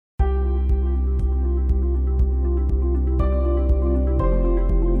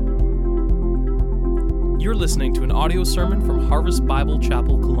listening to an audio sermon from Harvest Bible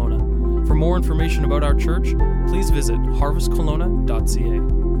Chapel, Kelowna. For more information about our church, please visit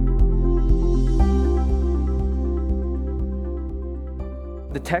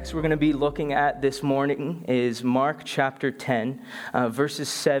harvestkelowna.ca. The text we're going to be looking at this morning is Mark chapter 10, verses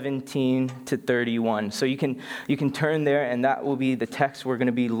 17 to 31. So you can turn there, and that will be the text we're going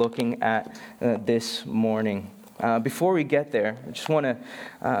to be looking at this morning. Before we get there, I just want to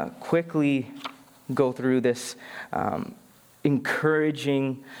quickly go through this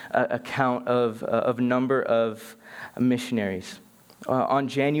encouraging account of a number of missionaries. On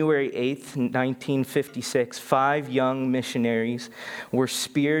January 8th, 1956, 5 young missionaries were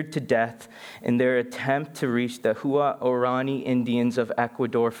speared to death in their attempt to reach the Huaorani Indians of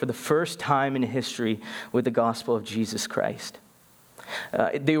Ecuador for the first time in history with the gospel of Jesus Christ.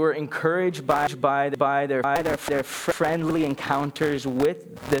 They were encouraged by their friendly encounters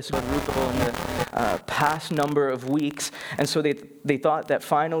with this group in the past number of weeks, and so they thought that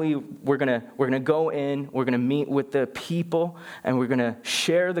finally we're gonna go in, we're gonna meet with the people, and we're gonna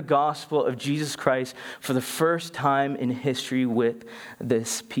share the gospel of Jesus Christ for the first time in history with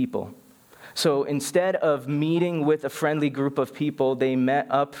this people. So instead of meeting with a friendly group of people, they met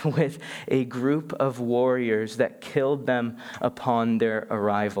up with a group of warriors that killed them upon their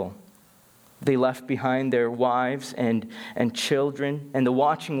arrival. They left behind their wives and children, and the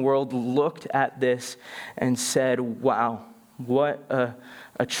watching world looked at this and said, wow, what a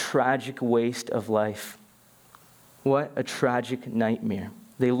tragic waste of life. What a tragic nightmare.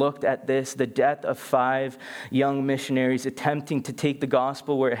 They looked at this, the death of 5 young missionaries attempting to take the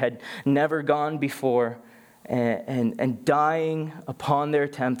gospel where it had never gone before and dying upon their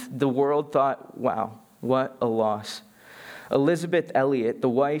attempt. The world thought, wow, what a loss. Elizabeth Elliot, the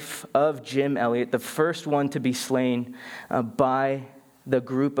wife of Jim Elliot, the first one to be slain by the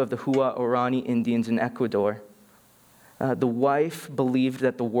group of the Huaorani Indians in Ecuador, the wife believed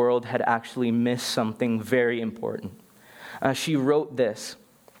that the world had actually missed something very important. She wrote this: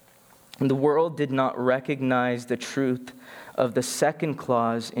 "The world did not recognize the truth of the second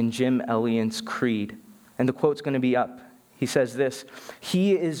clause in Jim Elliot's creed." And the quote's going to be up. He says this: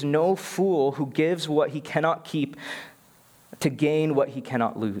 "He is no fool who gives what he cannot keep to gain what he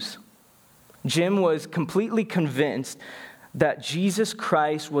cannot lose." Jim was completely convinced that Jesus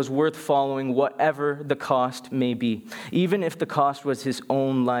Christ was worth following whatever the cost may be, even if the cost was his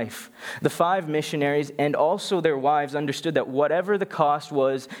own life. The 5 missionaries and also their wives understood that whatever the cost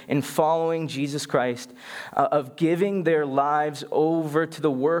was in following Jesus Christ, of giving their lives over to the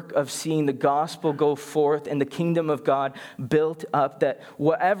work of seeing the gospel go forth and the kingdom of God built up, that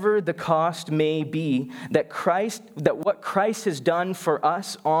whatever the cost may be, that what Christ has done for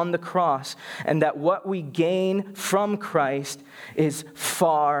us on the cross, and that what we gain from Christ is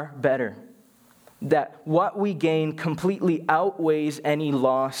far better. That what we gain completely outweighs any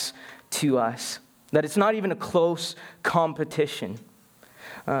loss to us. That it's not even a close competition.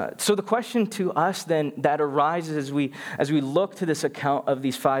 So the question to us then that arises as we look to this account of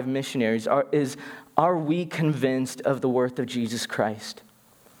these 5 missionaries is, are we convinced of the worth of Jesus Christ?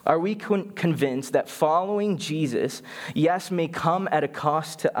 Are we convinced that following Jesus, yes, may come at a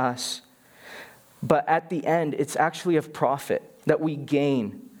cost to us, but at the end, it's actually of profit that we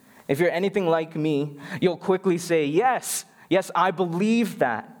gain? If you're anything like me, you'll quickly say, yes, I believe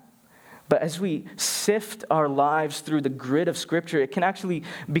that. But as we sift our lives through the grid of Scripture, it can actually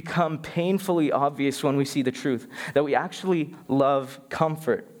become painfully obvious when we see the truth, that we actually love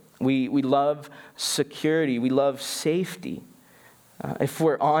comfort. We love security. We love safety. If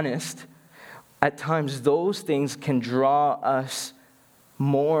we're honest, at times those things can draw us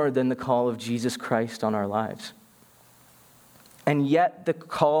more than the call of Jesus Christ on our lives. And yet the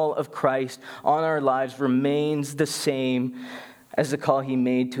call of Christ on our lives remains the same as the call he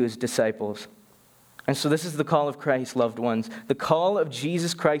made to his disciples. And so this is the call of Christ, loved ones. The call of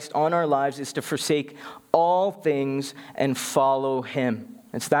Jesus Christ on our lives is to forsake all things and follow him.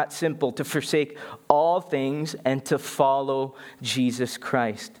 It's that simple, to forsake all things and to follow Jesus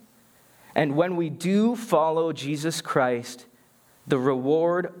Christ. And when we do follow Jesus Christ, the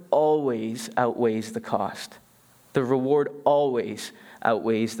reward always outweighs the cost. The reward always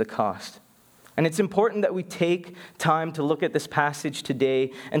outweighs the cost. And it's important that we take time to look at this passage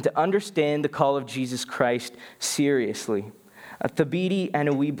today and to understand the call of Jesus Christ seriously. Thabiti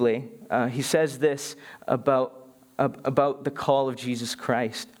Anuible, he says this about the call of Jesus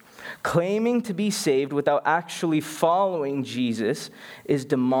Christ. Claiming to be saved without actually following Jesus is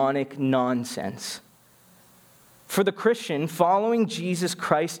demonic nonsense. For the Christian, following Jesus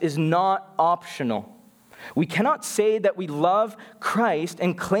Christ is not optional. We cannot say that we love Christ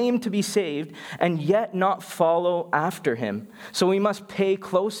and claim to be saved and yet not follow after him. So we must pay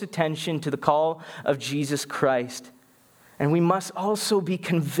close attention to the call of Jesus Christ. And we must also be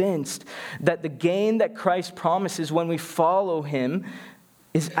convinced that the gain that Christ promises when we follow him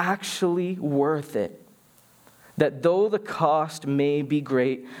is actually worth it. That though the cost may be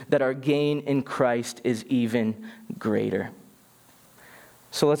great, that our gain in Christ is even greater.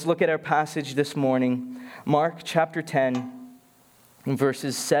 So let's look at our passage this morning. Mark chapter 10,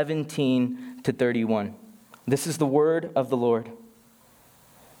 verses 17 to 31. This is the word of the Lord.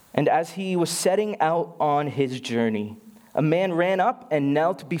 And as he was setting out on his journey, a man ran up and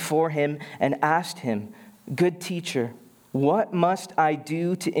knelt before him and asked him, "Good teacher, what must I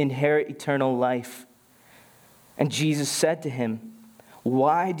do to inherit eternal life?" And Jesus said to him,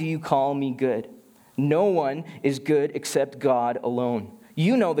 "Why do you call me good? No one is good except God alone.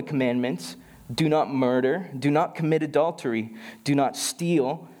 You know the commandments. Do not murder. Do not commit adultery. Do not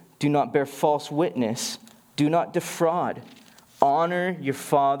steal. Do not bear false witness. Do not defraud. Honor your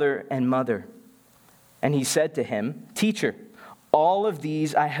father and mother." And he said to him, "Teacher, all of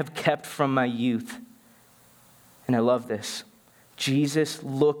these I have kept from my youth." And I love this. Jesus,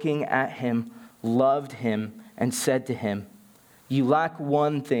 looking at him, loved him and said to him, "You lack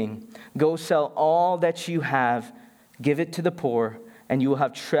one thing. Go sell all that you have, give it to the poor, and you will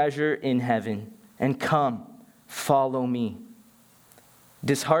have treasure in heaven. And come, follow me."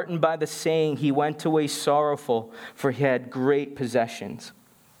 Disheartened by the saying, he went away sorrowful, for he had great possessions.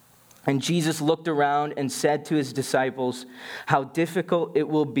 And Jesus looked around and said to his disciples, "How difficult it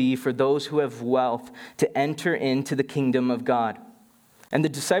will be for those who have wealth to enter into the kingdom of God." And the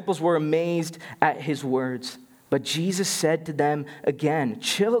disciples were amazed at his words. But Jesus said to them again,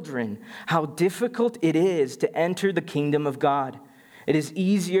 "Children, how difficult it is to enter the kingdom of God. It is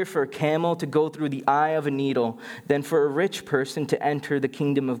easier for a camel to go through the eye of a needle than for a rich person to enter the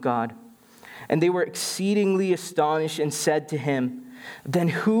kingdom of God." And they were exceedingly astonished and said to him, "Then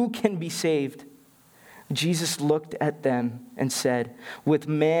who can be saved?" Jesus looked at them and said, "With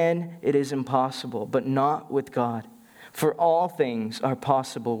man it is impossible, but not with God. For all things are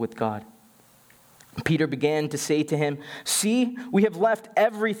possible with God." Peter began to say to him, "See, we have left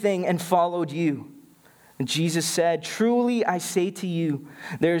everything and followed you." And Jesus said, "Truly I say to you,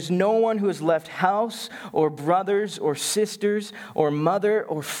 there is no one who has left house or brothers or sisters or mother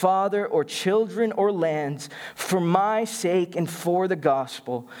or father or children or lands for my sake and for the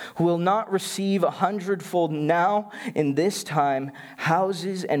gospel, who will not receive 100-fold now in this time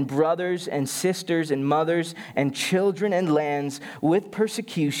houses and brothers and sisters and mothers and children and lands with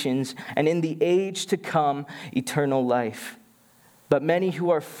persecutions, and in the age to come eternal life. But many who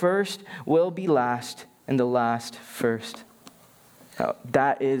are first will be last, and the last first." Now,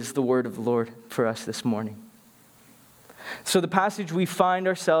 that is the word of the Lord for us this morning. So the passage we find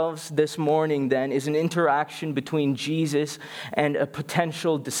ourselves this morning then is an interaction between Jesus and a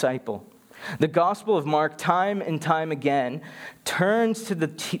potential disciple. The Gospel of Mark, time and time again, turns to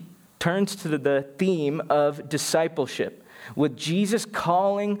the theme of discipleship, with Jesus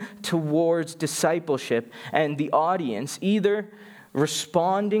calling towards discipleship and the audience either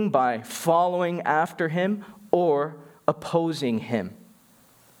responding by following after him or opposing him.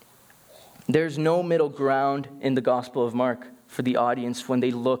 There's no middle ground in the Gospel of Mark for the audience when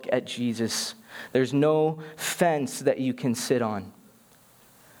they look at Jesus. There's no fence that you can sit on.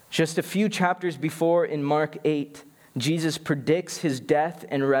 Just a few chapters before, in Mark 8, Jesus predicts his death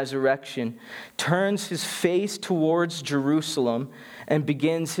and resurrection, turns his face towards Jerusalem, and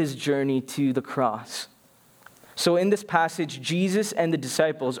begins his journey to the cross. So in this passage, Jesus and the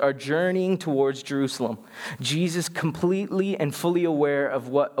disciples are journeying towards Jerusalem. Jesus completely and fully aware of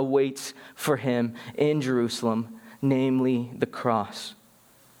what awaits for him in Jerusalem, namely the cross.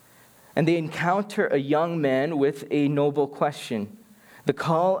 And they encounter a young man with a noble question. The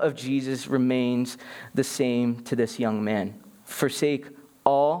call of Jesus remains the same to this young man. Forsake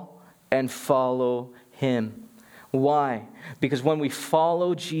all and follow him. Why? Because when we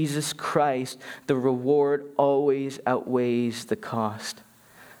follow Jesus Christ, the reward always outweighs the cost.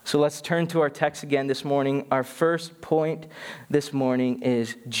 So let's turn to our text again this morning. Our first point this morning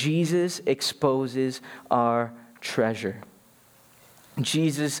is Jesus exposes our treasure.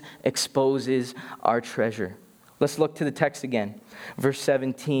 Jesus exposes our treasure. Let's look to the text again. Verse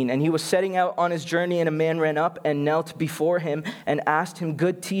 17. "And he was setting out on his journey, and a man ran up and knelt before him and asked him,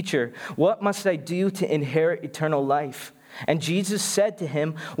 'Good teacher, what must I do to inherit eternal life?' And Jesus said to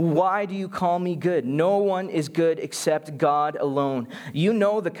him, "Why do you call me good? No one is good except God alone. You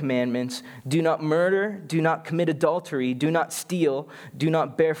know the commandments. Do not murder, do not commit adultery, do not steal, do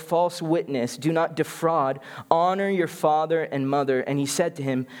not bear false witness, do not defraud, honor your father and mother." And he said to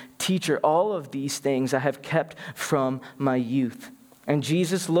him, "Teacher, all of these things I have kept from my youth." And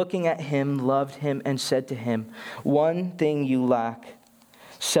Jesus, looking at him, loved him and said to him, "One thing you lack.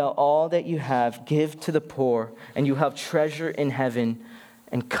 Sell all that you have, give to the poor, and you have treasure in heaven,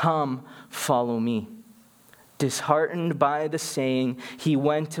 and come, follow me." Disheartened by the saying, he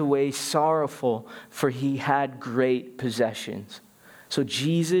went away sorrowful, for he had great possessions. So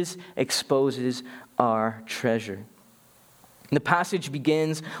Jesus exposes our treasure. The passage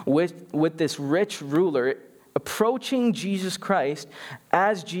begins with this rich ruler approaching Jesus Christ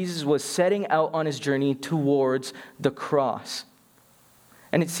as Jesus was setting out on his journey towards the cross.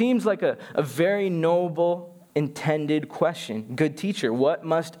 And it seems like a very noble, intended question. "Good teacher, what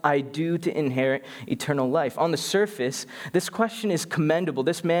must I do to inherit eternal life?" On the surface, this question is commendable.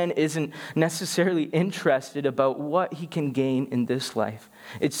 This man isn't necessarily interested about what he can gain in this life.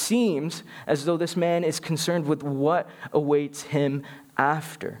 It seems as though this man is concerned with what awaits him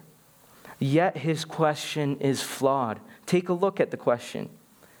after. Yet his question is flawed. Take a look at the question.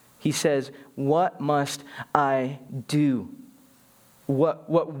 He says, "What must I do? What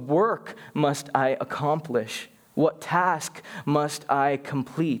work must I accomplish? What task must I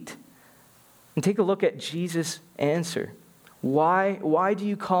complete?" And take a look at Jesus' answer. Why do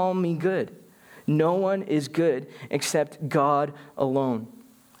you call me good? No one is good except God alone.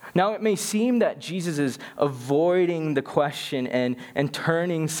 Now, it may seem that Jesus is avoiding the question and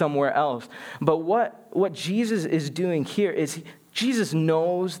turning somewhere else. But what Jesus is doing here is Jesus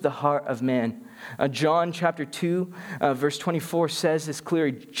knows the heart of man. John chapter 2, verse 24 says this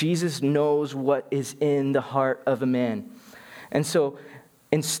clearly. Jesus knows what is in the heart of a man. And so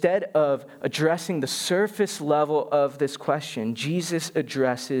instead of addressing the surface level of this question, Jesus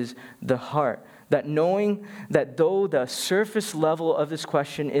addresses the heart. That knowing that though the surface level of this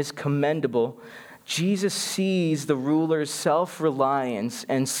question is commendable, Jesus sees the ruler's self-reliance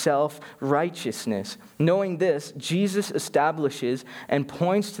and self-righteousness. Knowing this, Jesus establishes and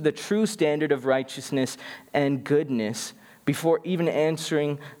points to the true standard of righteousness and goodness before even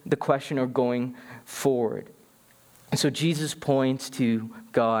answering the question or going forward. And so Jesus points to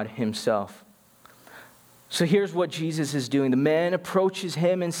God himself. So here's what Jesus is doing. The man approaches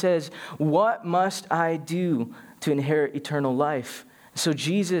him and says, "What must I do to inherit eternal life?" So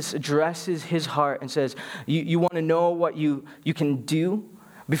Jesus addresses his heart and says, you want to know what you can do?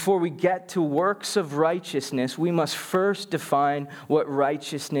 Before we get to works of righteousness, we must first define what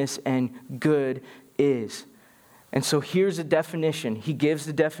righteousness and good is. And so here's a definition. He gives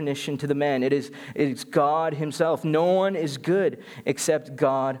the definition to the man. It is God himself. No one is good except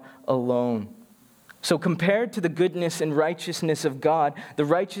God alone. So compared to the goodness and righteousness of God, the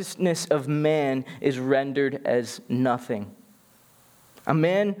righteousness of man is rendered as nothing. A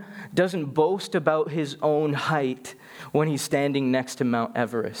man doesn't boast about his own height when he's standing next to Mount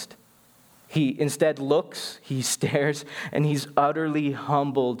Everest. He instead looks, he stares, and he's utterly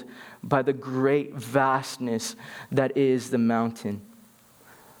humbled by the great vastness that is the mountain.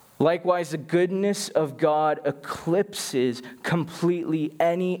 Likewise, the goodness of God eclipses completely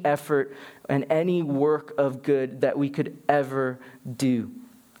any effort and any work of good that we could ever do.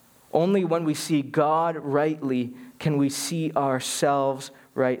 Only when we see God rightly can we see ourselves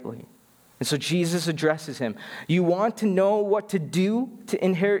rightly. And so Jesus addresses him. You want to know what to do to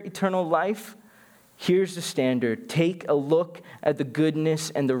inherit eternal life? Here's the standard. Take a look at the goodness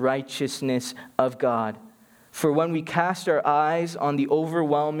and the righteousness of God. For when we cast our eyes on the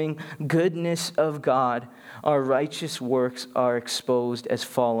overwhelming goodness of God, our righteous works are exposed as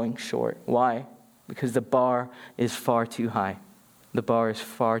falling short. Why? Because the bar is far too high. The bar is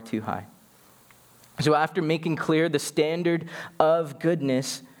far too high. So after making clear the standard of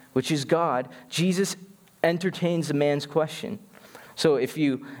goodness, which is God, Jesus entertains the man's question. So if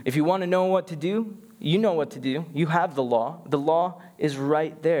you want to know what to do, you know what to do. You have the law. The law is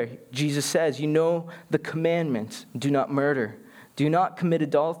right there. Jesus says, you know the commandments. Do not murder. Do not commit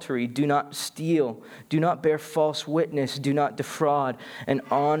adultery. Do not steal. Do not bear false witness. Do not defraud. And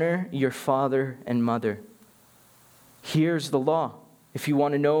honor your father and mother. Here's the law. If you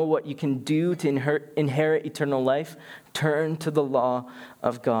want to know what you can do to inherit eternal life, turn to the law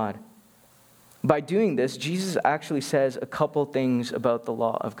of God. By doing this, Jesus actually says a couple things about the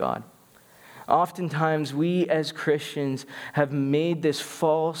law of God. Oftentimes, we as Christians have made this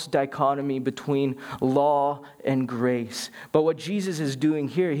false dichotomy between law and grace. But what Jesus is doing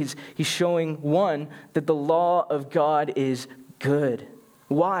here, he's showing, one, that the law of God is good.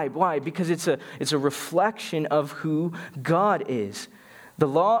 Why? Because it's a reflection of who God is. The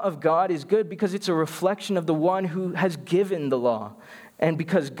law of God is good because it's a reflection of the one who has given the law. And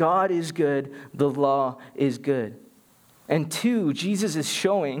because God is good, the law is good. And two, Jesus is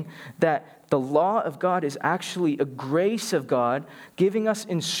showing that the law of God is actually a grace of God, giving us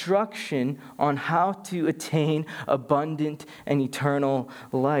instruction on how to attain abundant and eternal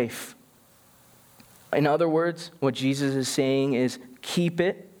life. In other words, what Jesus is saying is, keep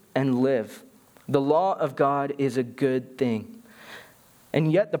it and live. The law of God is a good thing.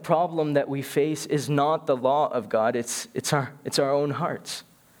 And yet the problem that we face is not the law of God, it's our own hearts.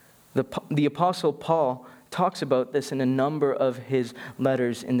 The Apostle Paul talks about this in a number of his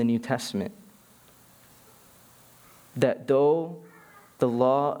letters in the New Testament. That though the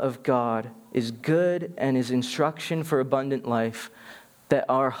law of God is good and is instruction for abundant life, that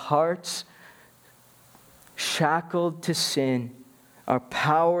our hearts, shackled to sin, are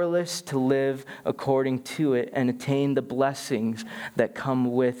powerless to live according to it and attain the blessings that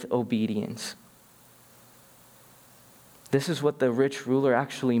come with obedience. This is what the rich ruler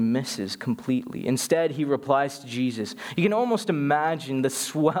actually misses completely. Instead, he replies to Jesus. You can almost imagine the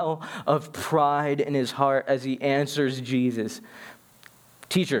swell of pride in his heart as he answers Jesus.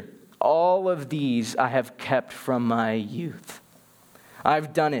 Teacher, all of these I have kept from my youth.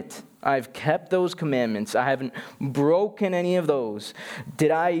 I've done it. I've kept those commandments. I haven't broken any of those.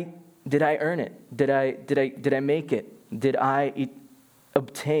 Did I earn it? Did I make it? Did I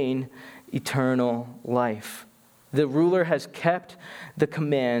obtain eternal life? The ruler has kept the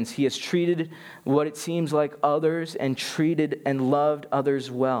commands. He has treated what it seems like others and treated and loved others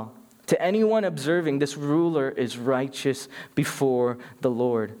well. To anyone observing, this ruler is righteous before the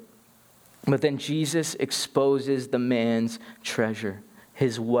Lord. But then Jesus exposes the man's treasure,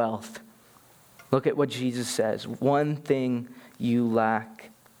 his wealth. Look at what Jesus says. One thing you lack.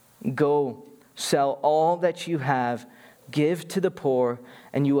 Go, sell all that you have, give to the poor,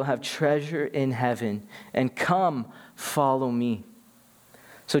 and you will have treasure in heaven. And come, follow me.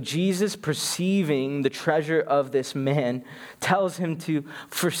 So Jesus, perceiving the treasure of this man, tells him to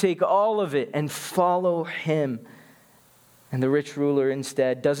forsake all of it and follow him. And the rich ruler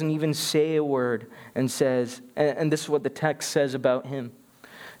instead doesn't even say a word and says, and this is what the text says about him.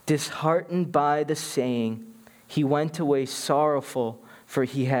 Disheartened by the saying, he went away sorrowful, for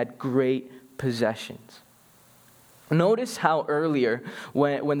he had great possessions. Notice how earlier,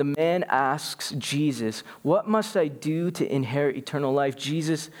 when the man asks Jesus, what must I do to inherit eternal life?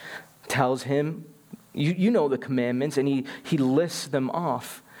 Jesus tells him, you know the commandments, and he lists them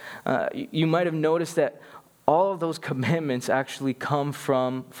off. You might have noticed that all of those commandments actually come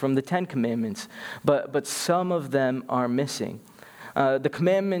from the 10 Commandments, but some of them are missing. The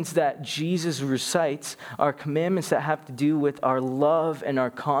commandments that Jesus recites are commandments that have to do with our love and our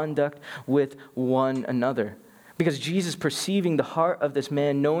conduct with one another. Because Jesus, perceiving the heart of this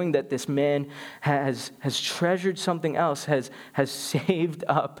man, knowing that this man has treasured something else, has saved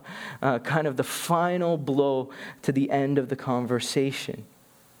up kind of the final blow to the end of the conversation.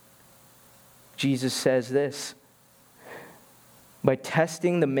 Jesus says this. By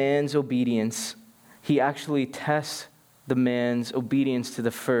testing the man's obedience, he actually tests the man's obedience to the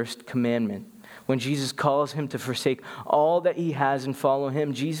first commandment. When Jesus calls him to forsake all that he has and follow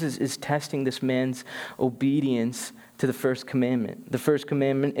him, Jesus is testing this man's obedience to the first commandment. The first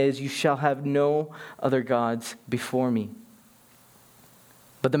commandment is, you shall have no other gods before me.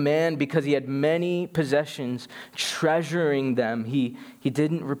 But the man, because he had many possessions, treasuring them, he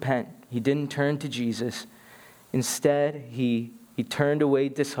didn't repent. He didn't turn to Jesus. Instead, he turned away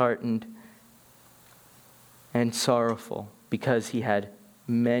disheartened and sorrowful because he had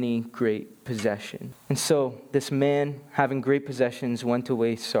many great possessions. And so this man, having great possessions, went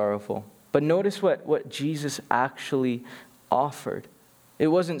away sorrowful. But notice what Jesus actually offered. It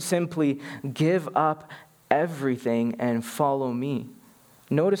wasn't simply give up everything and follow me.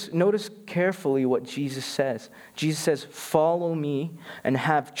 Notice carefully what Jesus says. Jesus says, follow me and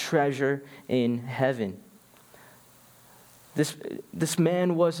have treasure in heaven. This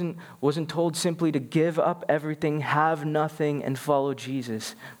man wasn't told simply to give up everything, have nothing, and follow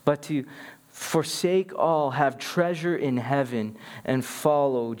Jesus, but to forsake all, have treasure in heaven, and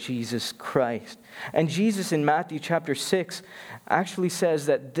follow Jesus Christ. And Jesus in Matthew chapter 6 actually says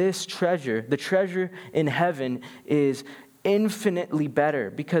that this treasure, the treasure in heaven, is infinitely better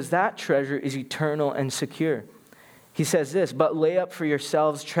because that treasure is eternal and secure. He says this, "But lay up for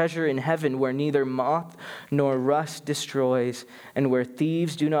yourselves treasure in heaven where neither moth nor rust destroys and where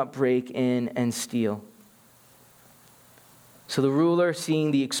thieves do not break in and steal." So the ruler,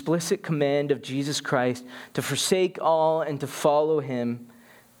 seeing the explicit command of Jesus Christ to forsake all and to follow him,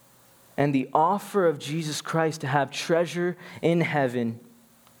 and the offer of Jesus Christ to have treasure in heaven,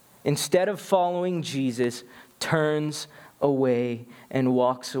 instead of following Jesus, turns away and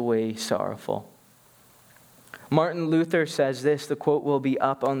walks away sorrowful. Martin Luther says this, the quote will be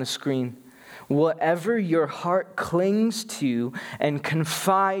up on the screen. "Whatever your heart clings to and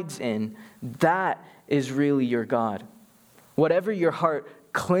confides in, that is really your God." Whatever your heart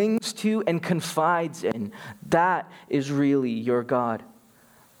clings to and confides in, that is really your God.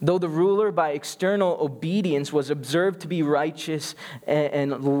 Though the ruler by external obedience was observed to be righteous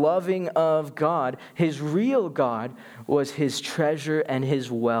and loving of God, his real God was his treasure and his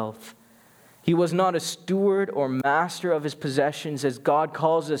wealth. He was not a steward or master of his possessions as God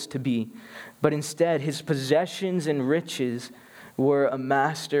calls us to be, but instead his possessions and riches were a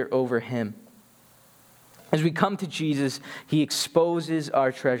master over him. As we come to Jesus, he exposes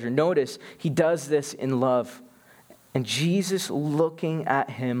our treasure. Notice, he does this in love. And Jesus, looking at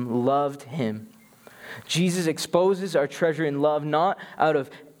him, loved him. Jesus exposes our treasure in love, not out of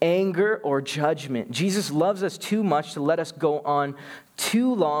anger or judgment. Jesus loves us too much to let us go on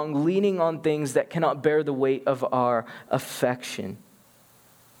too long leaning on things that cannot bear the weight of our affection.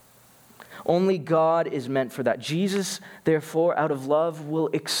 Only God is meant for that. Jesus, therefore, out of love, will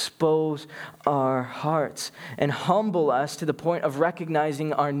expose our hearts and humble us to the point of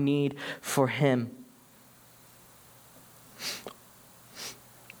recognizing our need for him.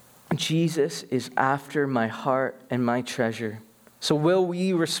 Jesus is after my heart and my treasure. So will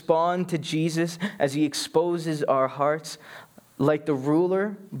we respond to Jesus as he exposes our hearts like the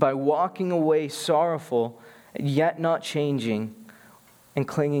ruler by walking away sorrowful, yet not changing and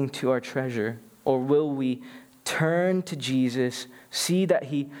clinging to our treasure? Or will we turn to Jesus, see that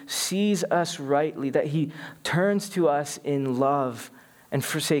he sees us rightly, that he turns to us in love, and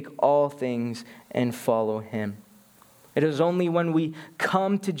forsake all things and follow him? It is only when we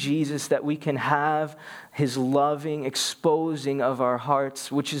come to Jesus that we can have his loving exposing of our hearts,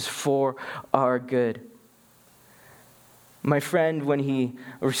 which is for our good. My friend, when he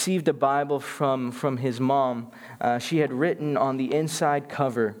received a Bible from his mom, she had written on the inside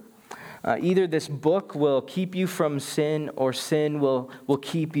cover, either this book will keep you from sin or sin will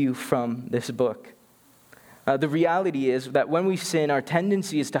keep you from this book. The reality is that when we sin, our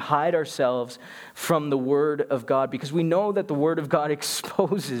tendency is to hide ourselves from the Word of God because we know that the Word of God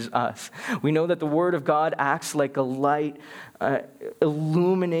exposes us. We know that the Word of God acts like a light,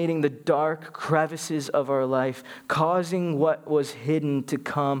 illuminating the dark crevices of our life, causing what was hidden to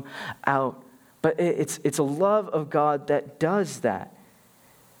come out. But it's a love of God that does that.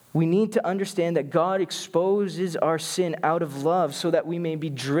 We need to understand that God exposes our sin out of love so that we may be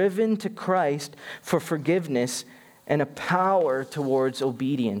driven to Christ for forgiveness and a power towards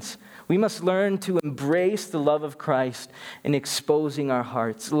obedience. We must learn to embrace the love of Christ in exposing our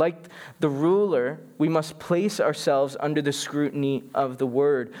hearts. Like the ruler, we must place ourselves under the scrutiny of the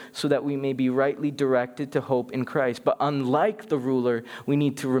Word so that we may be rightly directed to hope in Christ. But unlike the ruler, we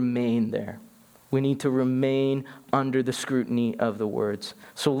need to remain there. We need to remain under the scrutiny of the words.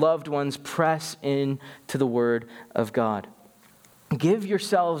 So loved ones, press in to the Word of God. Give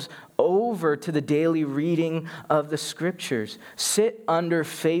yourselves over to the daily reading of the Scriptures. Sit under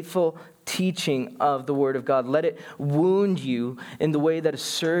faithful teaching of the Word of God. Let it wound you in the way that a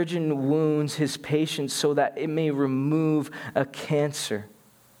surgeon wounds his patient so that it may remove a cancer.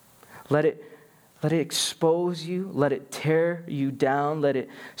 Let it expose you. Let it tear you down. Let it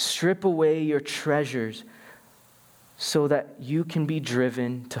strip away your treasures so that you can be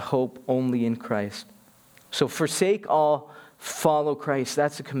driven to hope only in Christ. So forsake all, follow Christ.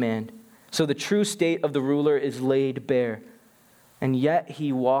 That's a command. So the true state of the ruler is laid bare, and yet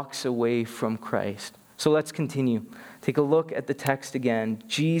he walks away from Christ. So let's continue. Take a look at the text again.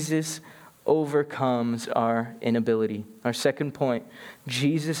 Jesus overcomes our inability. Our second point,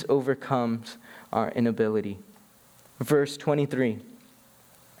 Jesus overcomes our inability. Verse 23.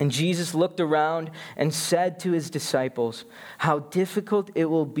 And Jesus looked around and said to his disciples, "How difficult it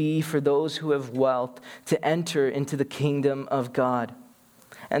will be for those who have wealth to enter into the kingdom of God."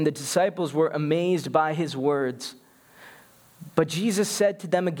 And the disciples were amazed by his words. But Jesus said to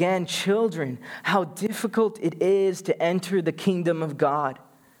them again, "Children, how difficult it is to enter the kingdom of God.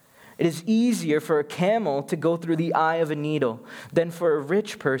 It is easier for a camel to go through the eye of a needle than for a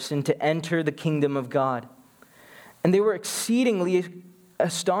rich person to enter the kingdom of God." And they were exceedingly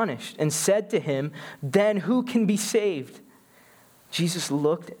astonished and said to him, "Then who can be saved?" Jesus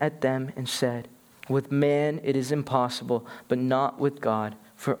looked at them and said, "With man it is impossible, but not with God,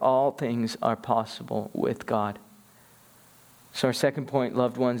 for all things are possible with God." So our second point,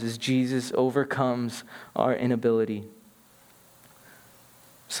 loved ones, is Jesus overcomes our inability.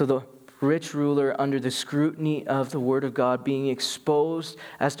 So the rich ruler, under the scrutiny of the Word of God, being exposed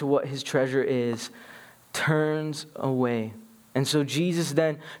as to what his treasure is, turns away. And so Jesus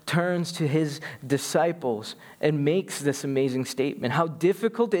then turns to his disciples and makes this amazing statement: how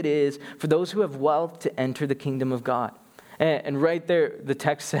difficult it is for those who have wealth to enter the kingdom of God. And right there, the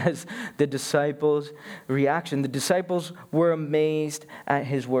text says the disciples' reaction. The disciples were amazed at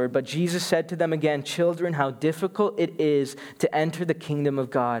his word. But Jesus said to them again, "Children, how difficult it is to enter the kingdom of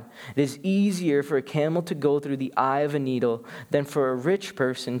God. It is easier for a camel to go through the eye of a needle than for a rich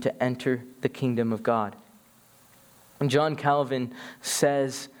person to enter the kingdom of God." And John Calvin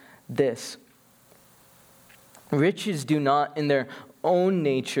says this: "Riches do not in their own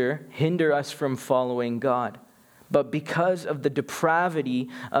nature hinder us from following God. But because of the depravity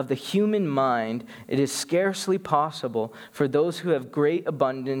of the human mind, it is scarcely possible for those who have great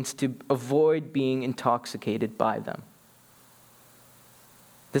abundance to avoid being intoxicated by them."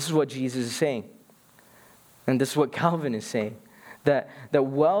 This is what Jesus is saying. And this is what Calvin is saying. That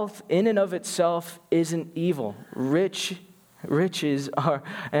wealth in and of itself isn't evil. Riches are,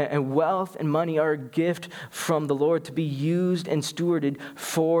 and wealth and money are a gift from the Lord to be used and stewarded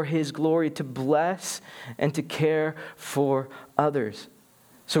for his glory, to bless and to care for others.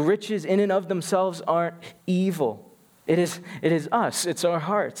 So riches in and of themselves aren't evil. It is us. It's our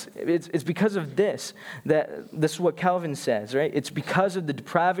hearts. It's because of this is what Calvin says, right? It's because of the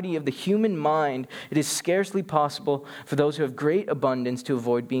depravity of the human mind, it is scarcely possible for those who have great abundance to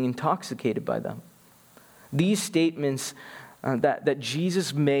avoid being intoxicated by them. These statements that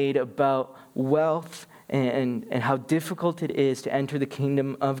Jesus made about wealth and how difficult it is to enter the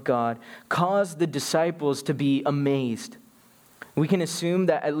kingdom of God caused the disciples to be amazed. We can assume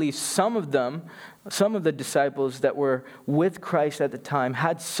that at least some of the disciples that were with Christ at the time,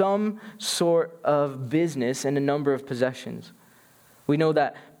 had some sort of business and a number of possessions. We know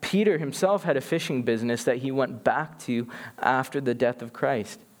that Peter himself had a fishing business that he went back to after the death of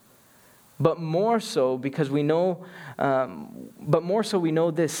Christ. But more so we know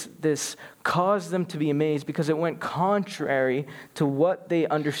this caused them to be amazed because it went contrary to what they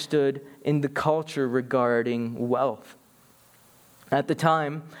understood in the culture regarding wealth. At the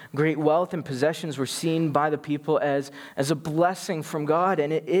time, great wealth and possessions were seen by the people as a blessing from God,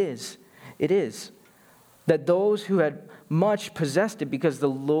 and it is. It is. That those who had much possessed it because the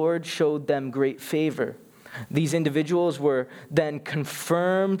Lord showed them great favor. These individuals were then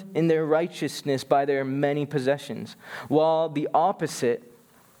confirmed in their righteousness by their many possessions, while the opposite,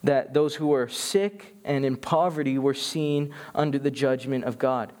 that those who were sick and in poverty, were seen under the judgment of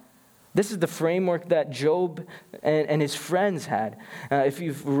God. This is the framework that Job and his friends had. If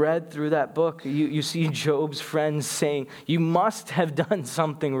you've read through that book, you see Job's friends saying, "You must have done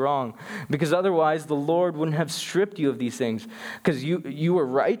something wrong, because otherwise the Lord wouldn't have stripped you of these things. Because you were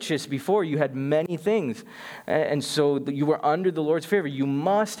righteous before, you had many things, and so you were under the Lord's favor. You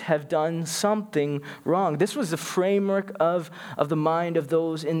must have done something wrong." This was the framework of the mind of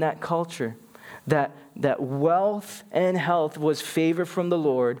those in that culture. That wealth and health was favor from the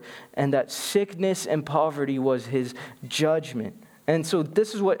Lord, and that sickness and poverty was his judgment. And so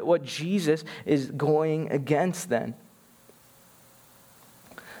this is what Jesus is going against then.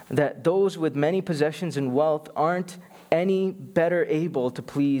 That those with many possessions and wealth aren't any better able to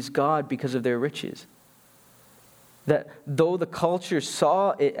please God because of their riches. That though the culture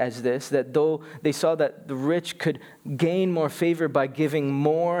saw it as this, that though they saw that the rich could gain more favor by giving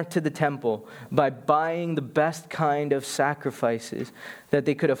more to the temple, by buying the best kind of sacrifices, that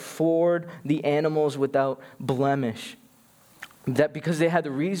they could afford the animals without blemish, that because they had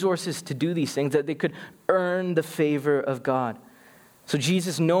the resources to do these things, that they could earn the favor of God. So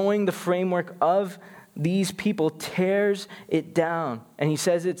Jesus, knowing the framework of these people, tears it down. And he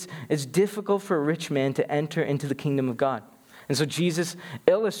says it's difficult for a rich man to enter into the kingdom of God. And so Jesus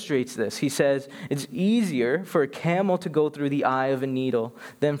illustrates this. He says it's easier for a camel to go through the eye of a needle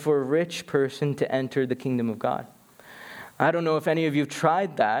than for a rich person to enter the kingdom of God. I don't know if any of you have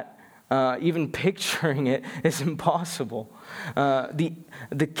tried that. Even picturing it is impossible.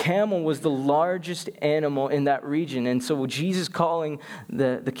 The camel was the largest animal in that region. And so Jesus calling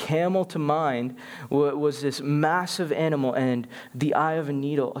the camel to mind was this massive animal, and the eye of a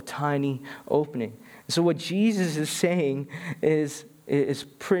needle, a tiny opening. So what Jesus is saying is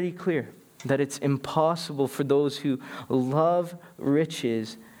pretty clear. that it's impossible for those who love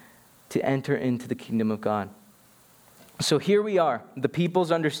riches to enter into the kingdom of God. So here we are, the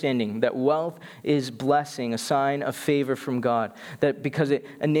people's understanding that wealth is blessing, a sign of favor from God, that because it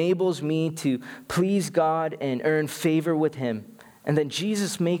enables me to please God and earn favor with Him. And then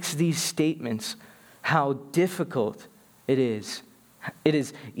Jesus makes these statements, how difficult it is. It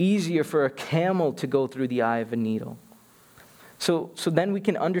is easier for a camel to go through the eye of a needle. So then we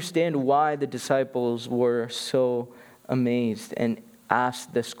can understand why the disciples were so amazed and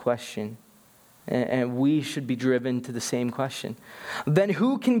asked this question. And we should be driven to the same question. Then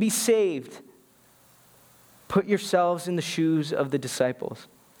who can be saved? Put yourselves in the shoes of the disciples.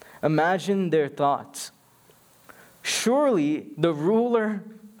 Imagine their thoughts. Surely the ruler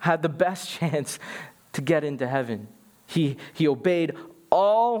had the best chance to get into heaven. He obeyed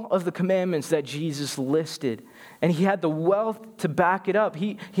all of the commandments that Jesus listed. And he had the wealth to back it up.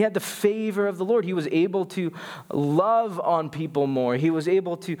 He had the favor of the Lord. He was able to love on people more. He was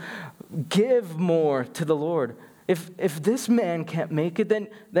able to give more to the Lord. If this man can't make it,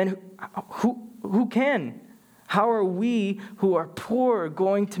 then who can? How are we who are poor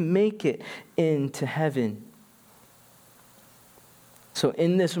going to make it into heaven? So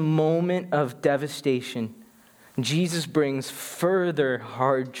in this moment of devastation, Jesus brings further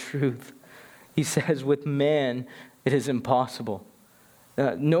hard truth. He says, with man, it is impossible.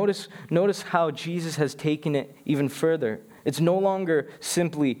 Notice how Jesus has taken it even further. It's no longer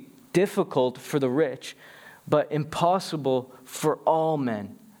simply difficult for the rich, but impossible for all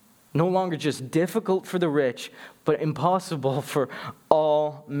men. No longer just difficult for the rich, but impossible for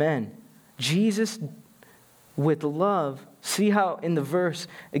all men. Jesus, with love, see how in the verse,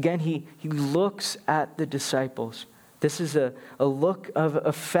 again, he looks at the disciples. This is a look of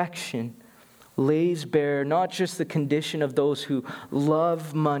affection. Lays bare not just the condition of those who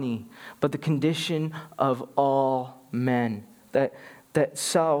love money, but the condition of all men. That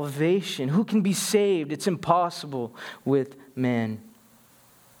salvation, who can be saved? It's impossible with man.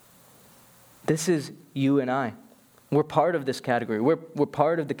 This is you and I. We're part of this category. We're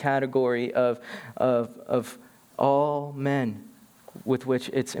part of the category of all men with which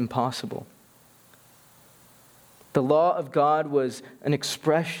it's impossible. The law of God was an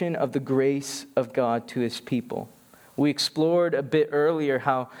expression of the grace of God to His people. We explored a bit earlier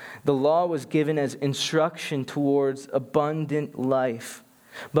how the law was given as instruction towards abundant life.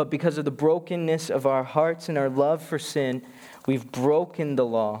 But because of the brokenness of our hearts and our love for sin, we've broken the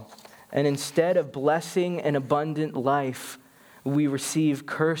law. And instead of blessing and abundant life, we receive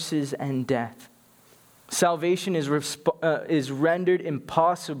curses and death. Salvation is rendered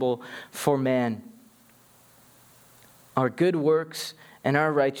impossible for man. Our good works and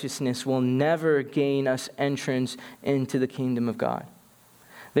our righteousness will never gain us entrance into the kingdom of God.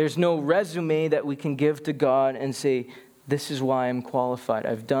 There's no resume that we can give to God and say, this is why I'm qualified.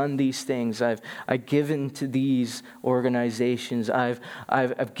 I've done these things. I've given to these organizations. I've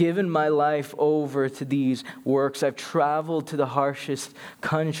given my life over to these works. I've traveled to the harshest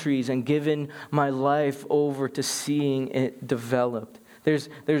countries and given my life over to seeing it developed.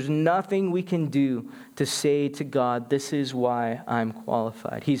 There's nothing we can do to say to God, this is why I'm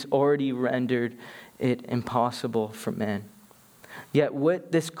qualified. He's already rendered it impossible for man. Yet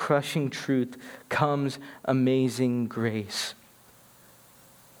with this crushing truth comes amazing grace.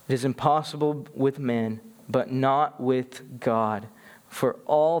 It is impossible with man, but not with God, for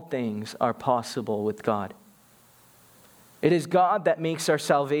all things are possible with God. It is God that makes our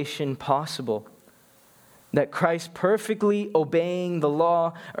salvation possible. That Christ, perfectly obeying the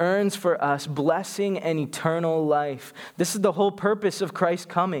law, earns for us blessing and eternal life. This is the whole purpose of Christ's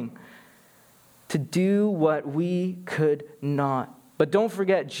coming, to do what we could not. But don't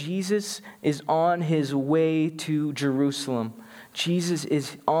forget, Jesus is on His way to Jerusalem. Jesus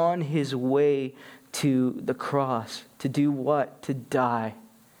is on His way to the cross. To do what? To die.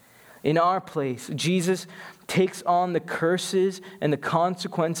 In our place, Jesus takes on the curses and the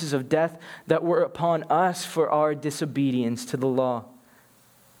consequences of death that were upon us for our disobedience to the law.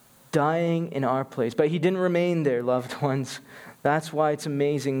 Dying in our place. But He didn't remain there, loved ones. That's why it's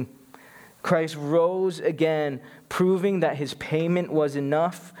amazing. Christ rose again, proving that His payment was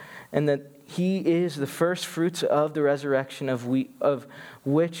enough and that He is the first fruits of the resurrection of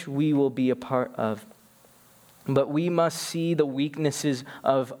which we will be a part of. But we must see the weaknesses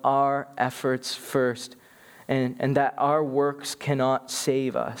of our efforts first. And that our works cannot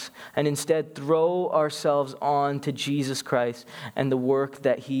save us. And instead throw ourselves on to Jesus Christ and the work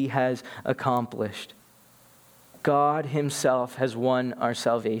that He has accomplished. God Himself has won our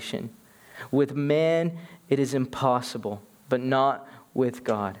salvation. With man, it is impossible, but not with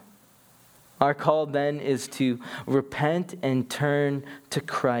God. Our call then is to repent and turn to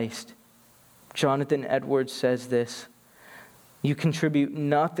Christ. Jonathan Edwards says this: "You contribute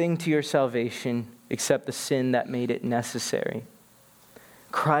nothing to your salvation except the sin that made it necessary.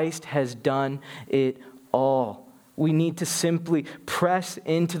 Christ has done it all. We need to simply press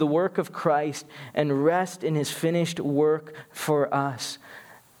into the work of Christ and rest in his finished work for us."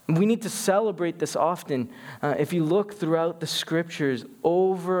 We need to celebrate this often. If you look throughout the scriptures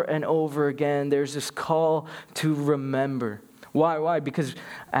over and over again, there's this call to remember. Why? Because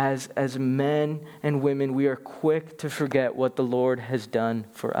as men and women, we are quick to forget what the Lord has done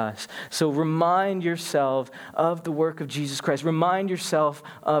for us. So remind yourself of the work of Jesus Christ. Remind yourself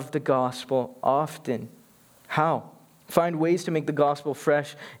of the gospel often. How? Find ways to make the gospel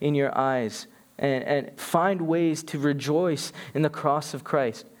fresh in your eyes. And find ways to rejoice in the cross of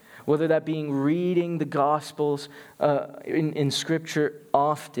Christ. Whether that being reading the Gospels in Scripture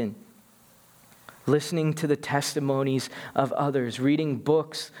often, listening to the testimonies of others, reading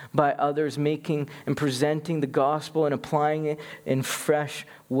books by others, making and presenting the gospel and applying it in fresh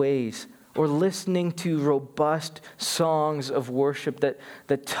ways, or listening to robust songs of worship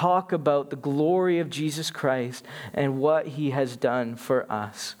that talk about the glory of Jesus Christ and what he has done for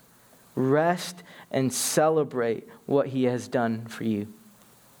us. Rest and celebrate what he has done for you.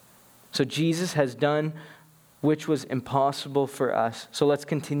 So Jesus has done which was impossible for us. So let's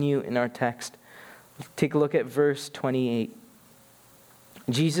continue in our text. Take a look at verse 28.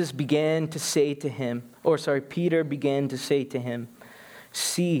 Peter began to say to him,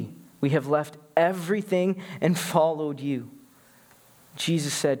 "See, we have left everything and followed you."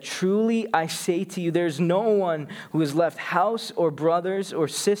 Jesus said, "Truly I say to you, there's no one who has left house or brothers or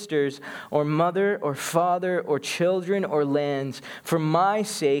sisters or mother or father or children or lands for my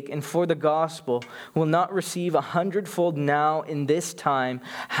sake and for the gospel will not receive 100-fold now in this time,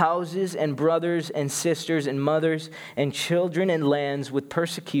 houses and brothers and sisters and mothers and children and lands with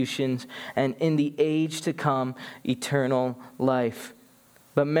persecutions, and in the age to come eternal life.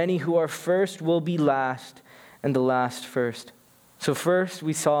 But many who are first will be last, and the last first." So first,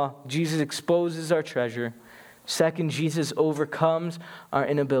 we saw Jesus exposes our treasure. Second, Jesus overcomes our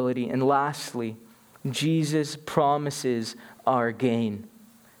inability. And lastly, Jesus promises our gain.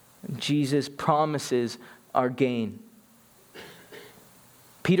 Jesus promises our gain.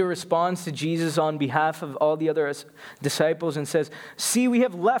 Peter responds to Jesus on behalf of all the other disciples and says, "See, we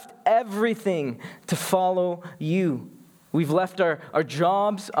have left everything to follow you." We've left our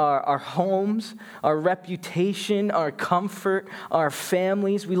jobs, our homes, our reputation, our comfort, our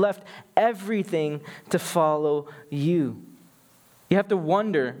families. We left everything to follow you. You have to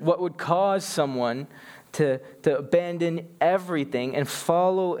wonder what would cause someone to abandon everything and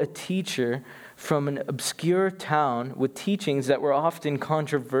follow a teacher from an obscure town with teachings that were often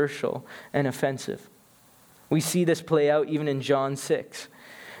controversial and offensive. We see this play out even in John 6.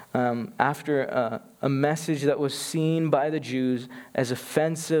 After a message that was seen by the Jews as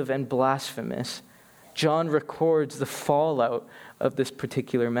offensive and blasphemous, John records the fallout of this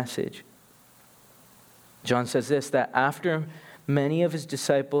particular message. John says this, that after this, many of his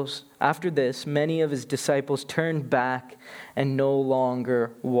disciples turned back and no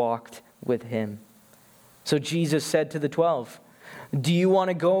longer walked with him. So Jesus said to the 12, "Do you want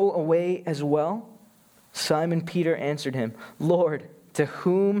to go away as well?" Simon Peter answered him, "Lord, to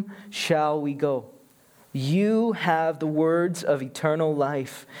whom shall we go? You have the words of eternal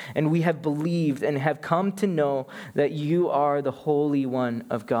life, and we have believed and have come to know that you are the Holy One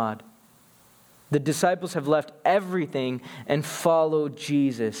of God." The disciples have left everything and followed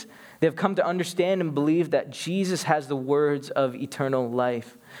Jesus. They have come to understand and believe that Jesus has the words of eternal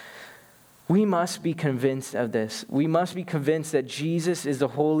life. We must be convinced of this. We must be convinced that Jesus is the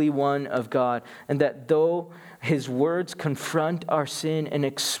Holy One of God, and that though his words confront our sin and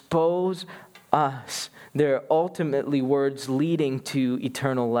expose us, they're ultimately words leading to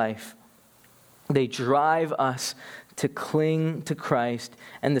eternal life. They drive us to cling to Christ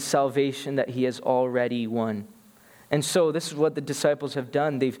and the salvation that he has already won. And so this is what the disciples have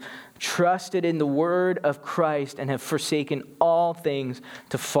done. They've trusted in the word of Christ and have forsaken all things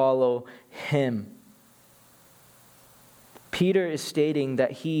to follow him. Peter is stating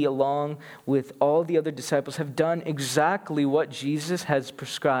that he, along with all the other disciples, have done exactly what Jesus has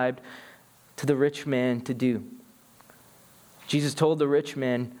prescribed to the rich man to do. Jesus told the rich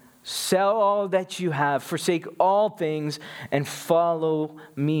man, "Sell all that you have, forsake all things, and follow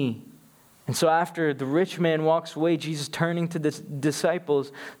me." And so after the rich man walks away, Jesus turning to the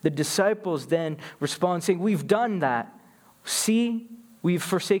disciples then respond saying, "We've done that. See, we've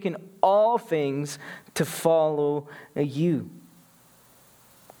forsaken all things to follow you."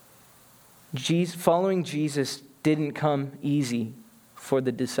 Following Jesus didn't come easy for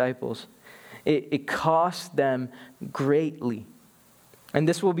the disciples. It cost them greatly. And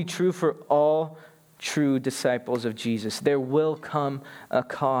this will be true for all true disciples of Jesus. There will come a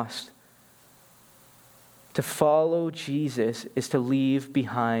cost. To follow Jesus is to leave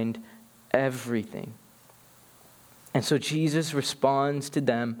behind everything. And so Jesus responds to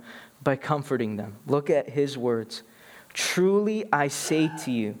them by comforting them. Look at his words. Truly I say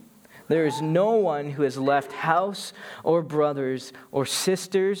to you, there is no one who has left house or brothers or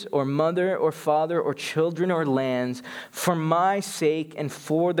sisters or mother or father or children or lands for my sake and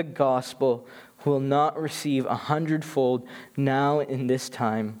for the gospel who will not receive 100-fold now in this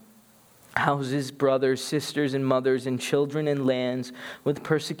time. Houses, brothers, sisters, and mothers, and children and lands with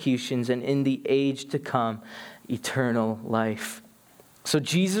persecutions, and in the age to come, eternal life. So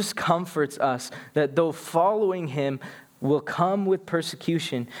Jesus comforts us that though following him will come with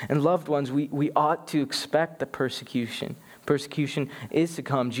persecution, and loved ones, we ought to expect the persecution. Persecution is to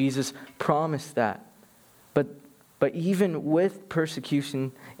come. Jesus promised that. But even with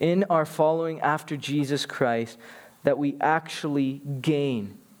persecution in our following after Jesus Christ, that we actually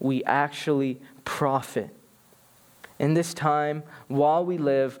gain. We actually profit. In this time, while we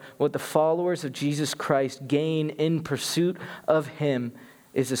live, what the followers of Jesus Christ gain in pursuit of him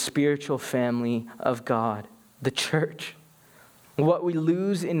is a spiritual family of God, the church. What we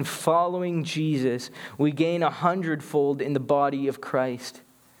lose in following Jesus, we gain 100-fold in the body of Christ.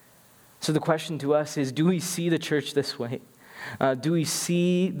 So the question to us is, do we see the church this way? Do we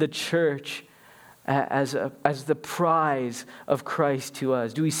see the church as the prize of Christ to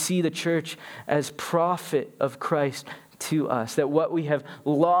us? Do we see the church as profit of Christ to us? That what we have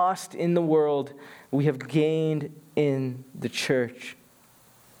lost in the world, we have gained in the church.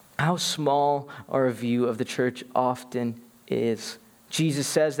 How small our view of the church often is. Jesus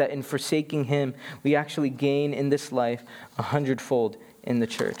says that in forsaking him, we actually gain in this life 100-fold in the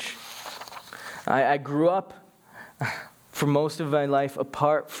church. I grew up for most of my life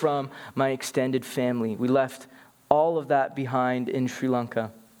apart from my extended family. We left all of that behind in Sri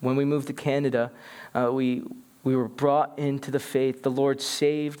Lanka. When we moved to Canada, we were brought into the faith. The Lord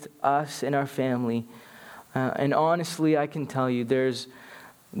saved us and our family. And honestly, I can tell you,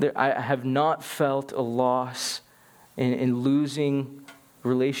 I have not felt a loss in losing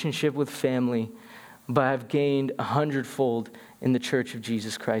relationship with family, but I've gained 100-fold in the church of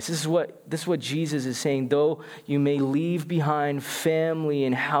Jesus Christ. This is what Jesus is saying. Though you may leave behind family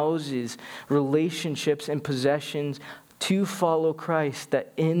and houses, relationships and possessions to follow Christ,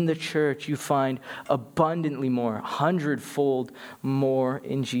 that in the church you find abundantly more, 100-fold more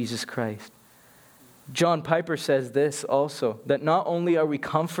in Jesus Christ. John Piper says this also, that not only are we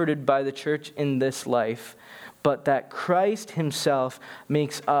comforted by the church in this life, but that Christ himself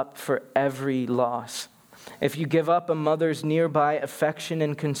makes up for every loss. If you give up a mother's nearby affection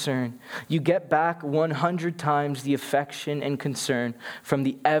and concern, you get back 100 times the affection and concern from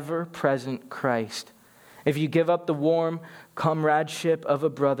the ever-present Christ. If you give up the warm comradeship of a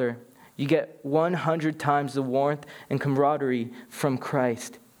brother, you get 100 times the warmth and camaraderie from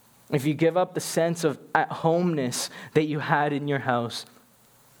Christ. If you give up the sense of at-homeness that you had in your house,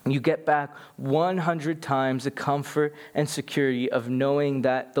 you get back 100 times the comfort and security of knowing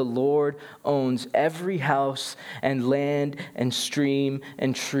that the Lord owns every house and land and stream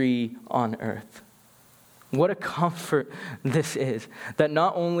and tree on earth. What a comfort this is, that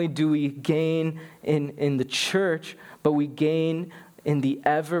not only do we gain in the church, but we gain in the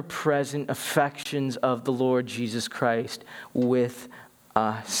ever-present affections of the Lord Jesus Christ with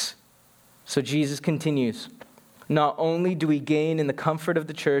us. So Jesus continues. Not only do we gain in the comfort of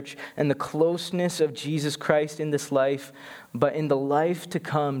the church and the closeness of Jesus Christ in this life, but in the life to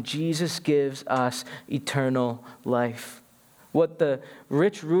come, Jesus gives us eternal life. What the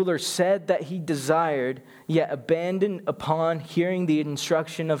rich ruler said that he desired, yet abandoned upon hearing the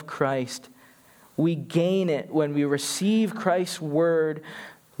instruction of Christ, we gain it when we receive Christ's word,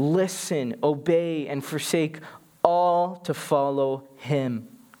 listen, obey, and forsake all to follow him.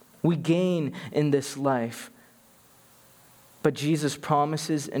 We gain in this life. But Jesus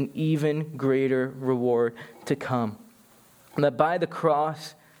promises an even greater reward to come. That by the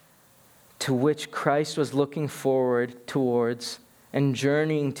cross to which Christ was looking forward towards and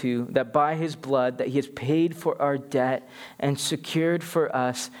journeying to, that by his blood that he has paid for our debt and secured for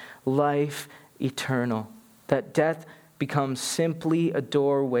us life eternal. That death becomes simply a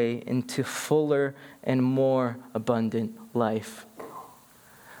doorway into fuller and more abundant life.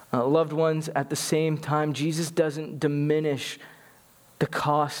 Loved ones, at the same time, Jesus doesn't diminish the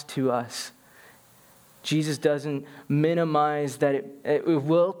cost to us. Jesus doesn't minimize that it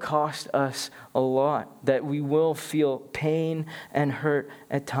will cost us a lot, that we will feel pain and hurt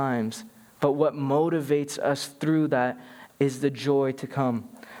at times. But what motivates us through that is the joy to come.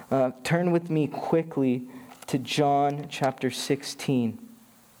 Turn with me quickly to John chapter 16.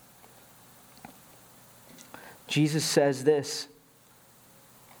 Jesus says this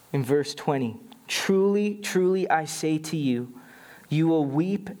in verse 20. Truly, truly, I say to you, you will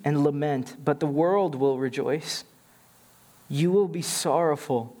weep and lament, but the world will rejoice. You will be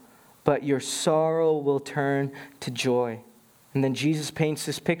sorrowful, but your sorrow will turn to joy. And then Jesus paints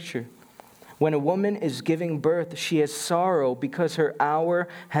this picture. When a woman is giving birth, she has sorrow because her hour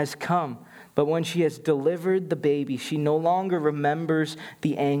has come. But when she has delivered the baby, she no longer remembers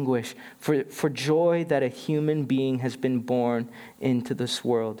the anguish for joy that a human being has been born into this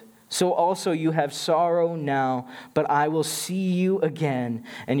world. So also you have sorrow now, but I will see you again,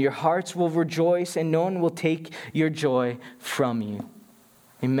 and your hearts will rejoice, and no one will take your joy from you.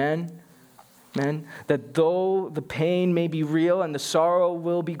 Amen? Amen? That though the pain may be real and the sorrow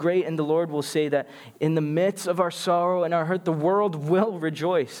will be great, and the Lord will say that in the midst of our sorrow and our hurt, the world will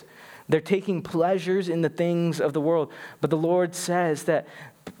rejoice. They're taking pleasures in the things of the world. But the Lord says that,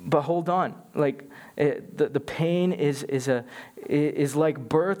 but hold on, the pain is like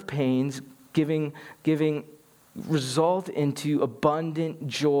birth pains giving result into abundant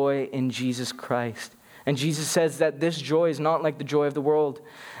joy in Jesus Christ. And Jesus says that this joy is not like the joy of the world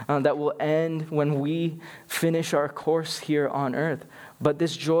that will end when we finish our course here on earth. But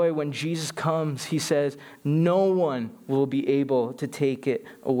this joy, when Jesus comes, he says, no one will be able to take it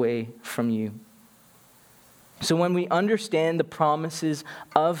away from you. So when we understand the promises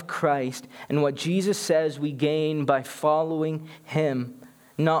of Christ and what Jesus says we gain by following him,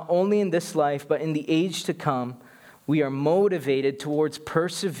 not only in this life, but in the age to come, we are motivated towards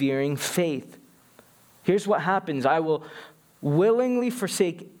persevering faith. Here's what happens. I will willingly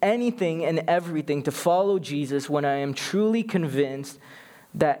forsake anything and everything to follow Jesus when I am truly convinced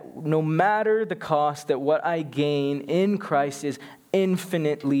that no matter the cost, that what I gain in Christ is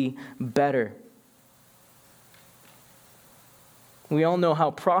infinitely better. We all know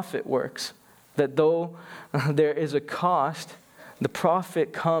how profit works, that though there is a cost, the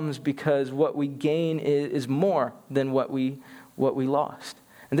profit comes because what we gain is more than what we lost.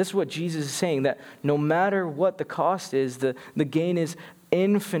 And this is what Jesus is saying, that no matter what the cost is, the gain is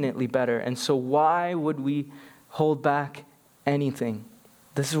infinitely better. And so why would we hold back anything?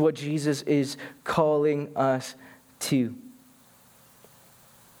 This is what Jesus is calling us to.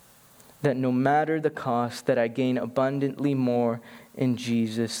 That no matter the cost, that I gain abundantly more in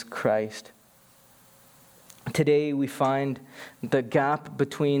Jesus Christ. Today we find the gap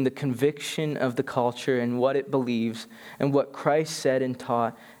between the conviction of the culture and what it believes and what Christ said and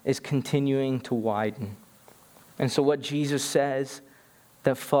taught is continuing to widen. And so what Jesus says,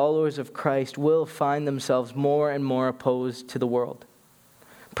 that followers of Christ will find themselves more and more opposed to the world.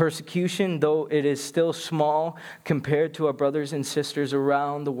 Persecution, though it is still small compared to our brothers and sisters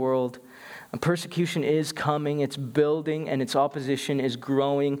around the world, persecution is coming, it's building, and its opposition is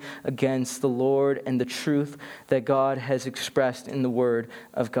growing against the Lord and the truth that God has expressed in the Word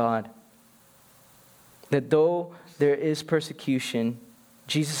of God. That though there is persecution,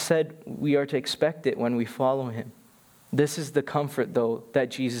 Jesus said we are to expect it when we follow him. This is the comfort, though,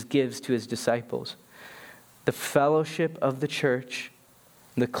 that Jesus gives to his disciples. The fellowship of the church,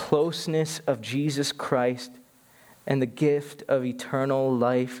 the closeness of Jesus Christ, and the gift of eternal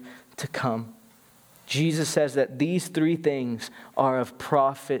life to come. Jesus says that these three things are of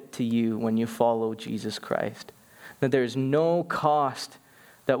profit to you when you follow Jesus Christ. That there is no cost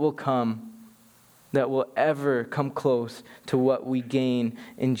that will come that will ever come close to what we gain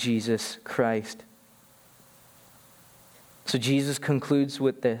in Jesus Christ. So Jesus concludes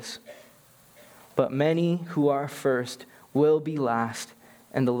with this. But many who are first will be last,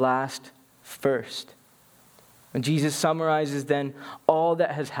 and the last first. And Jesus summarizes then all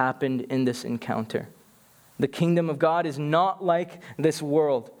that has happened in this encounter. The kingdom of God is not like this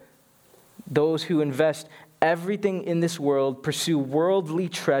world. Those who invest everything in this world, pursue worldly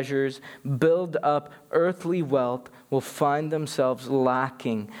treasures, build up earthly wealth, will find themselves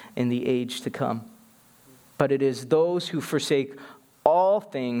lacking in the age to come. But it is those who forsake all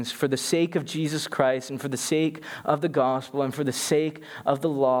things for the sake of Jesus Christ and for the sake of the gospel and for the sake of the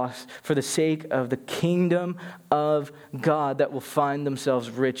lost, for the sake of the kingdom of God that will find themselves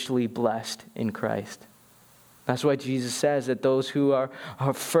richly blessed in Christ. That's why Jesus says that those who are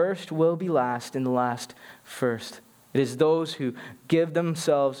first will be last and the last first. It is those who give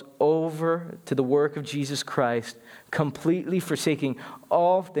themselves over to the work of Jesus Christ, completely forsaking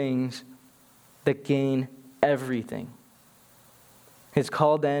all things that gain everything. His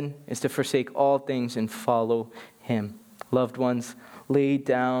call then is to forsake all things and follow him. Loved ones, lay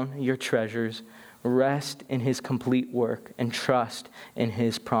down your treasures, rest in his complete work, and trust in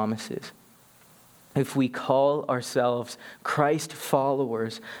his promises. If we call ourselves Christ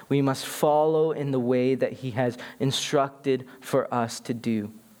followers, we must follow in the way that he has instructed for us to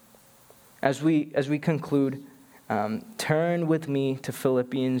do. As we conclude, turn with me to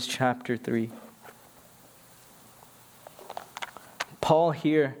Philippians chapter 3. Paul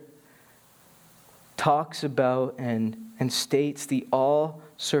here talks about and states the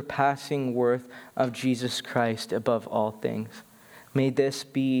all-surpassing worth of Jesus Christ above all things. May this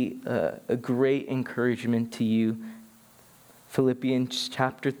be a great encouragement to you. Philippians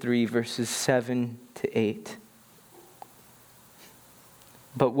chapter 3, verses 7 to 8.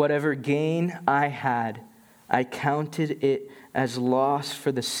 But whatever gain I had, I counted it as loss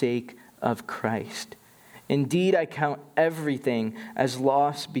for the sake of Christ. Indeed, I count everything as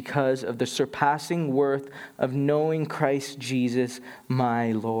loss because of the surpassing worth of knowing Christ Jesus,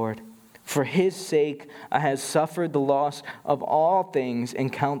 my Lord. For his sake, I have suffered the loss of all things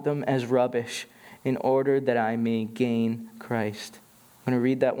and count them as rubbish in order that I may gain Christ. I'm going to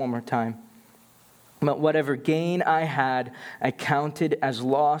read that one more time. But whatever gain I had, I counted as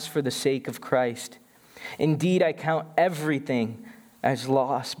loss for the sake of Christ. Indeed, I count everything as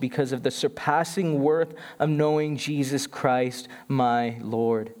loss because of the surpassing worth of knowing Jesus Christ, my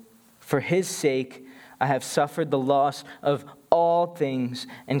Lord. For his sake, I have suffered the loss of all things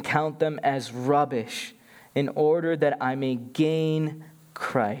and count them as rubbish in order that I may gain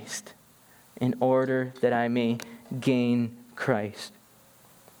Christ. In order that I may gain Christ.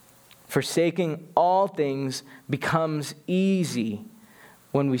 Forsaking all things becomes easy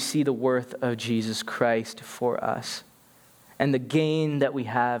when we see the worth of Jesus Christ for us and the gain that we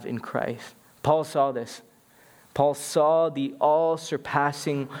have in Christ. Paul saw this. Paul saw the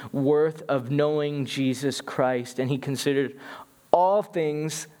all-surpassing worth of knowing Jesus Christ, and he considered all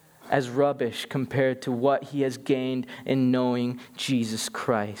things as rubbish compared to what he has gained in knowing Jesus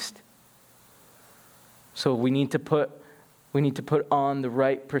Christ. So we need to put on the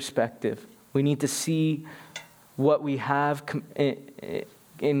right perspective. We need to see what we have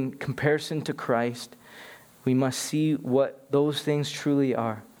in comparison to Christ. We must see what those things truly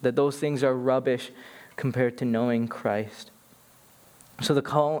are, that those things are rubbish compared to knowing Christ. So the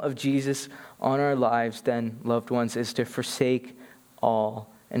call of Jesus on our lives then, loved ones, is to forsake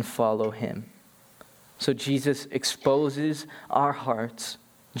all and follow him. So Jesus exposes our hearts,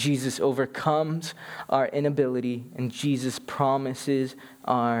 Jesus overcomes our inability, and Jesus promises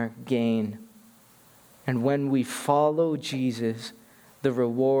our gain. And when we follow Jesus, the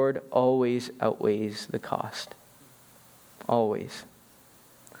reward always outweighs the cost. Always.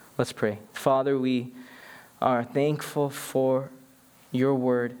 Let's pray. Father, we are thankful for your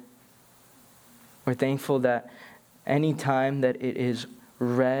word. We're thankful that any time that it is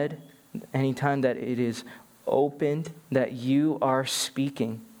read, any time that it is opened, that you are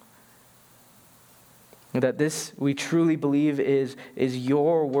speaking. That this, we truly believe, is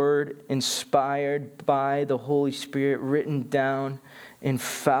your word, inspired by the Holy Spirit, written down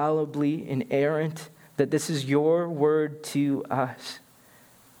infallibly, inerrant, that this is your word to us.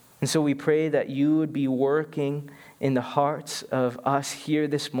 And so we pray that you would be working in the hearts of us here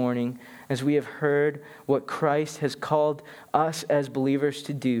this morning as we have heard what Christ has called us as believers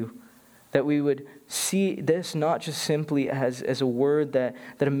to do, that we would see this not just simply as a word that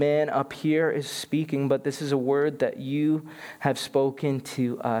a man up here is speaking, but this is a word that you have spoken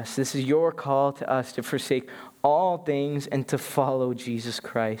to us. This is your call to us to forsake all things and to follow Jesus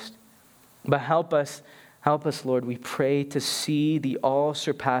Christ. But help us, Lord, we pray, to see the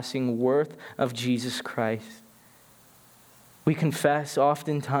all-surpassing worth of Jesus Christ. We confess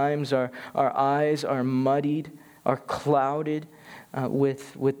oftentimes our eyes are muddied, are clouded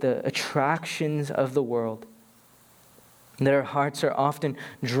with the attractions of the world. That our hearts are often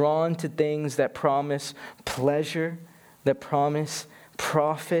drawn to things that promise pleasure, that promise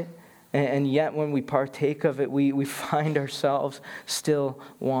profit, and yet when we partake of it, we find ourselves still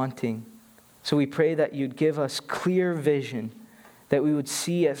wanting. So we pray that you'd give us clear vision, that we would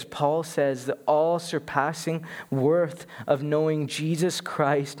see, as Paul says, the all-surpassing worth of knowing Jesus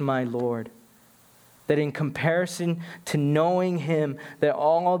Christ, my Lord. That in comparison to knowing him, that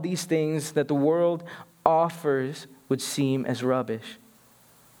all these things that the world offers would seem as rubbish.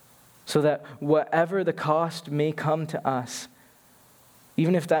 So that whatever the cost may come to us,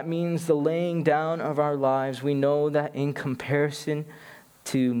 even if that means the laying down of our lives, we know that in comparison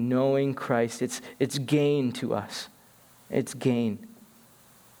to knowing Christ, it's gain to us. It's gain.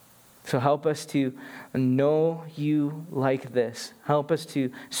 So help us to know you like this. Help us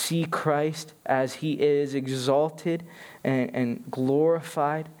to see Christ as he is, exalted and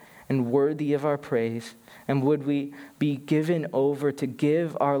glorified and worthy of our praise. And would we be given over to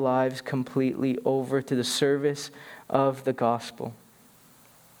give our lives completely over to the service of the gospel.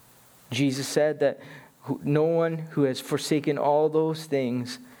 Jesus said that no one who has forsaken all those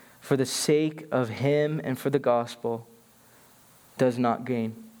things for the sake of him and for the gospel does not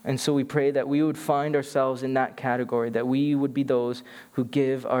gain. And so we pray that we would find ourselves in that category, that we would be those who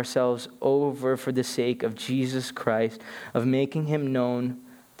give ourselves over for the sake of Jesus Christ, of making him known,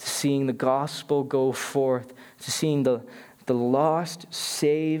 to seeing the gospel go forth, to seeing the lost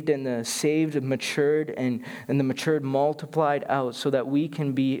saved and the saved matured and the matured multiplied out, so that we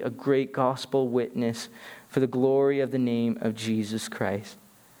can be a great gospel witness for the glory of the name of Jesus Christ.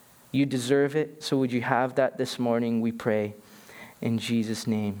 You deserve it, so would you have that this morning, we pray. In Jesus'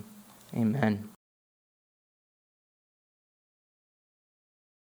 name, amen.